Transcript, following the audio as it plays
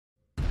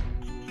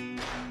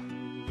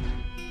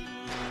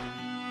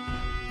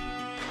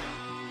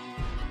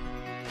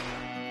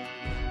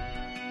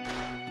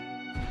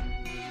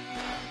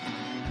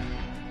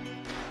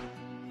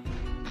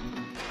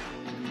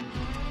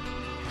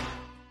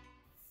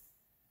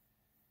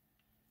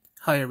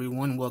Hi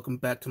everyone, welcome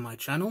back to my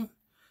channel.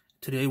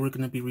 Today we're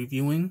going to be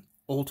reviewing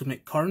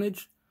Ultimate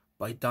Carnage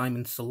by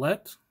Diamond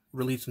Select,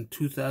 released in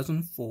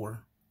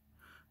 2004.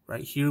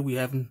 Right here we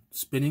have him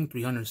spinning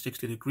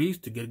 360 degrees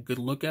to get a good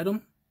look at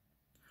him.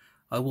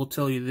 I will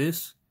tell you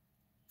this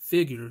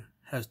figure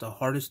has the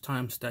hardest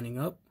time standing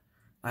up.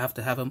 I have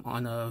to have him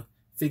on a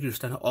figure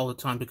stand all the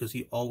time because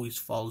he always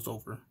falls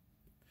over.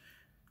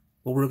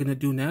 What we're going to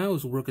do now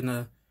is we're going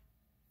to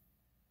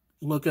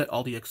look at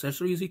all the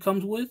accessories he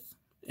comes with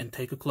and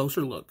take a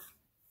closer look.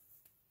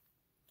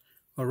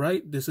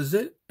 Alright, this is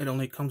it. It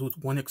only comes with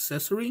one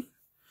accessory.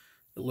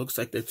 It looks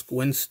like it's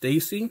Gwen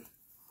Stacy.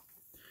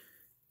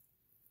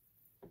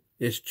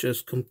 It's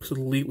just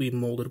completely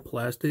molded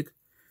plastic.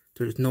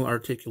 There's no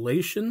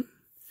articulation.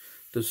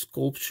 The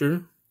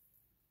sculpture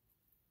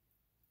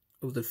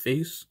of the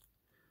face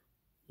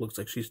looks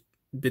like she's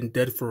been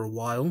dead for a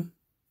while.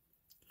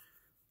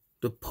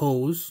 The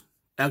pose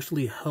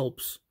actually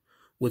helps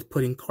with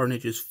putting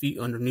Carnage's feet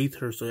underneath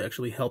her, so it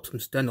actually helps him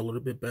stand a little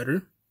bit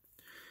better.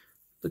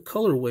 The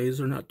colorways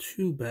are not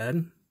too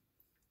bad.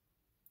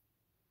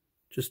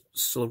 Just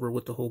silver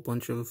with a whole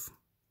bunch of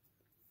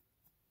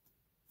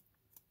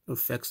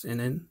effects in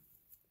it.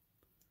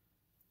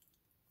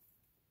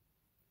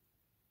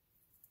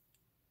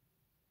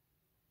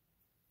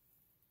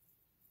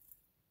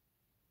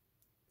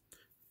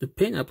 The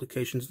paint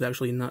application is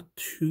actually not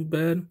too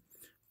bad,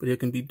 but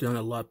it can be done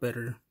a lot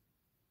better.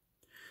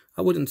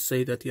 I wouldn't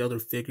say that the other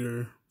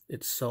figure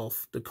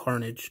itself, the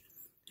Carnage,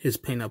 his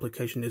paint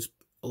application is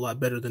a lot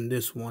better than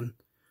this one.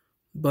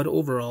 But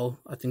overall,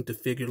 I think the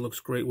figure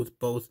looks great with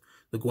both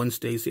the Gwen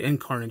Stacy and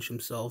Carnage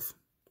himself.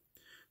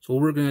 So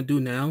what we're going to do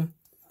now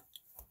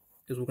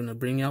is we're going to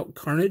bring out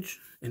Carnage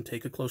and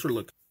take a closer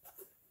look.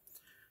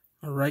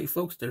 Alright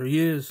folks, there he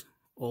is.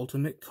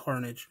 Ultimate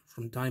Carnage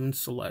from Diamond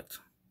Select.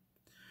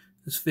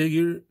 This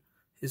figure,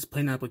 his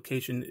paint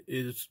application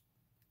it's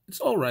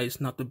alright, it's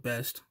not the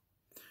best.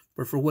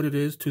 But for what it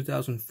is,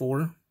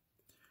 2004,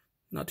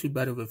 not too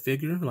bad of a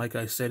figure. Like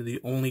I said, the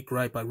only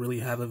gripe I really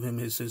have of him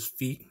is his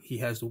feet. He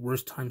has the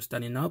worst time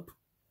standing up.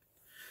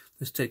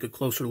 Let's take a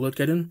closer look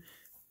at him.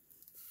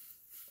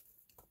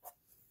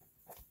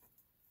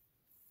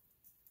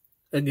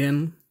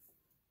 Again,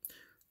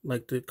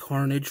 like the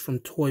Carnage from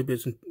Toy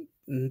Biz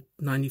in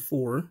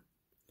 94,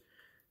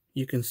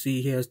 you can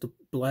see he has the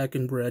black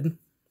and red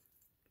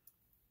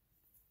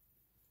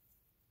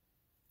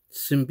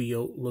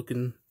symbiote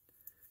looking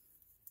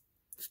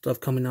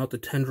stuff coming out. The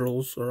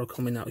tendrils are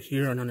coming out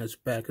here and on his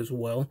back as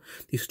well.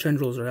 These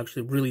tendrils are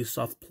actually really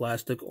soft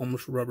plastic,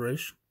 almost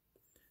rubberish.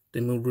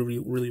 They move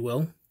really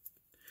well.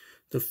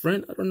 The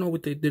front, I don't know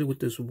what they did with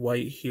this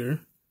white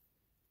here.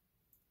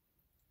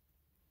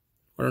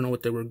 I don't know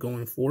what they were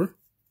going for.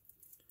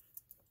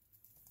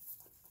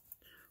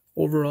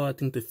 Overall, I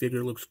think the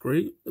figure looks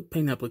great. The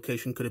paint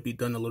application could have been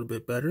done a little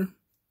bit better.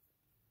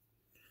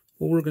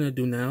 What we're going to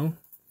do now,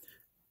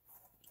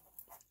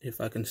 if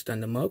I can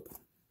stand him up,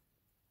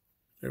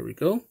 there we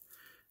go,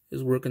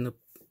 is we're going to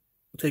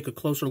take a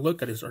closer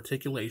look at his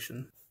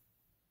articulation.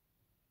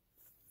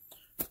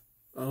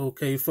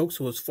 Okay, folks,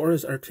 so as far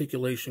as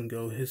articulation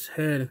go, his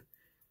head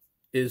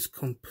is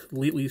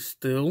completely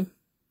still.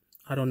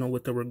 I don't know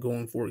what they were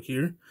going for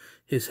here.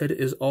 His head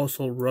is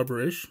also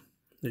rubberish,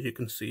 as you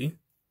can see.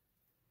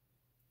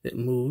 It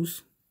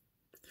moves,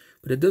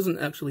 but it doesn't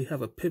actually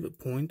have a pivot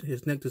point.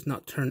 His neck does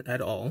not turn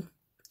at all.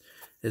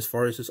 As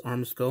far as his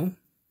arms go,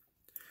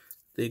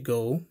 they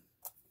go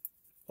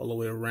all the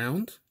way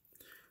around.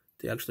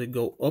 They actually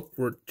go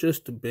upward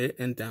just a bit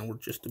and downward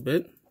just a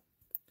bit.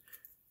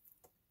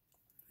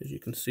 As you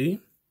can see,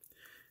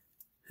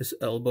 his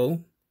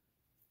elbow,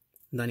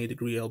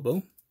 90-degree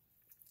elbow.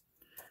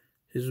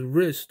 His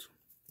wrist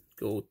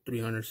go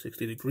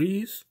 360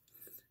 degrees,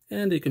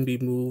 and they can be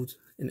moved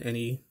in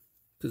any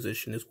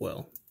position as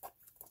well.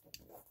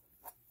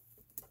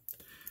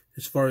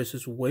 As far as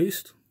his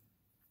waist,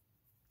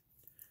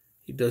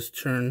 he does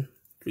turn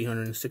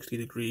 360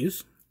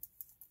 degrees.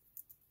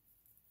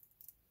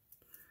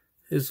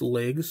 His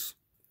legs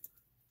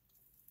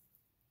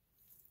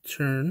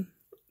turn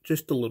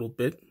just a little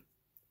bit.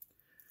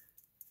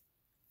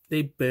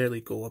 They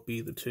barely go up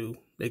either too.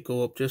 They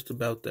go up just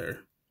about there.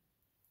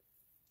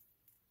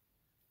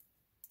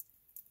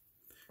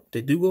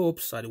 They do go up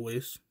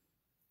sideways.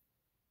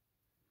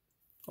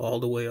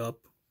 All the way up.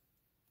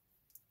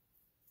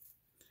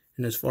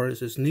 And as far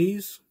as his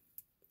knees,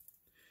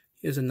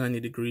 he has a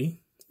 90-degree.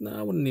 No,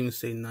 I wouldn't even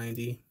say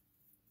 90.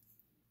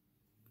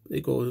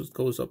 It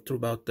goes up to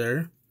about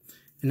there.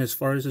 And as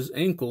far as his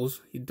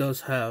ankles, he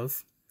does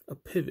have a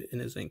pivot in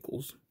his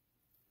ankles.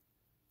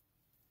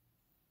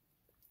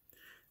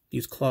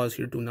 These claws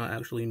here do not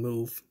actually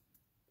move.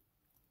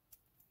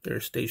 They're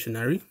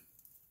stationary.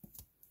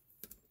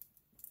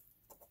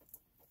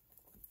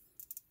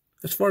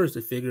 As far as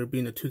the figure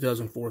being a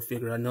 2004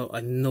 figure, I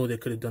know they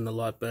could have done a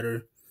lot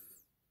better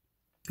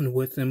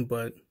with him,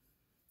 but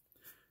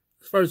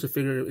as far as the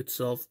figure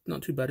itself,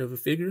 not too bad of a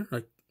figure.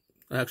 I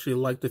actually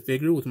like the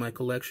figure with my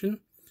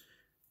collection.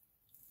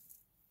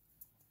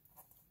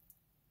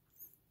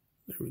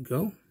 There we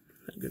go.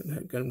 Get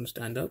him to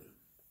stand up.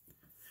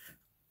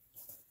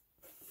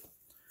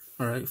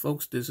 Alright,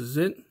 folks, this is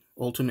it.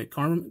 Ultimate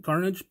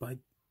Carnage by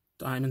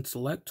Diamond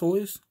Select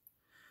Toys.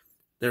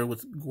 There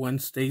with Gwen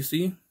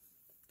Stacy.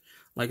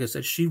 Like I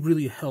said, she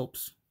really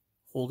helps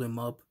hold him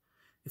up.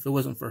 If it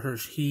wasn't for her,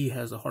 he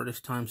has the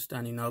hardest time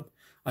standing up.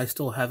 I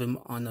still have him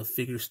on the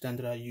figure stand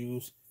that I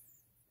use.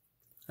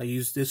 I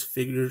use this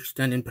figure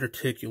stand in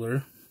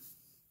particular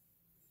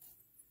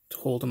to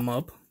hold him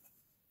up.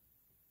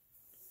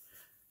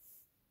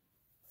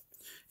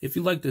 If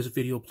you like this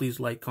video, please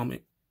like,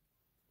 comment,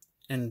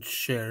 and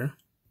share.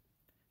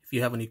 If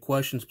you have any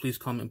questions, please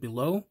comment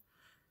below.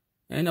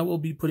 And I will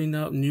be putting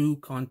out new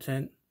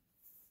content,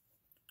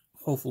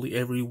 hopefully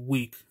every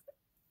week,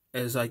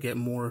 as I get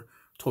more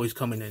toys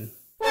coming in.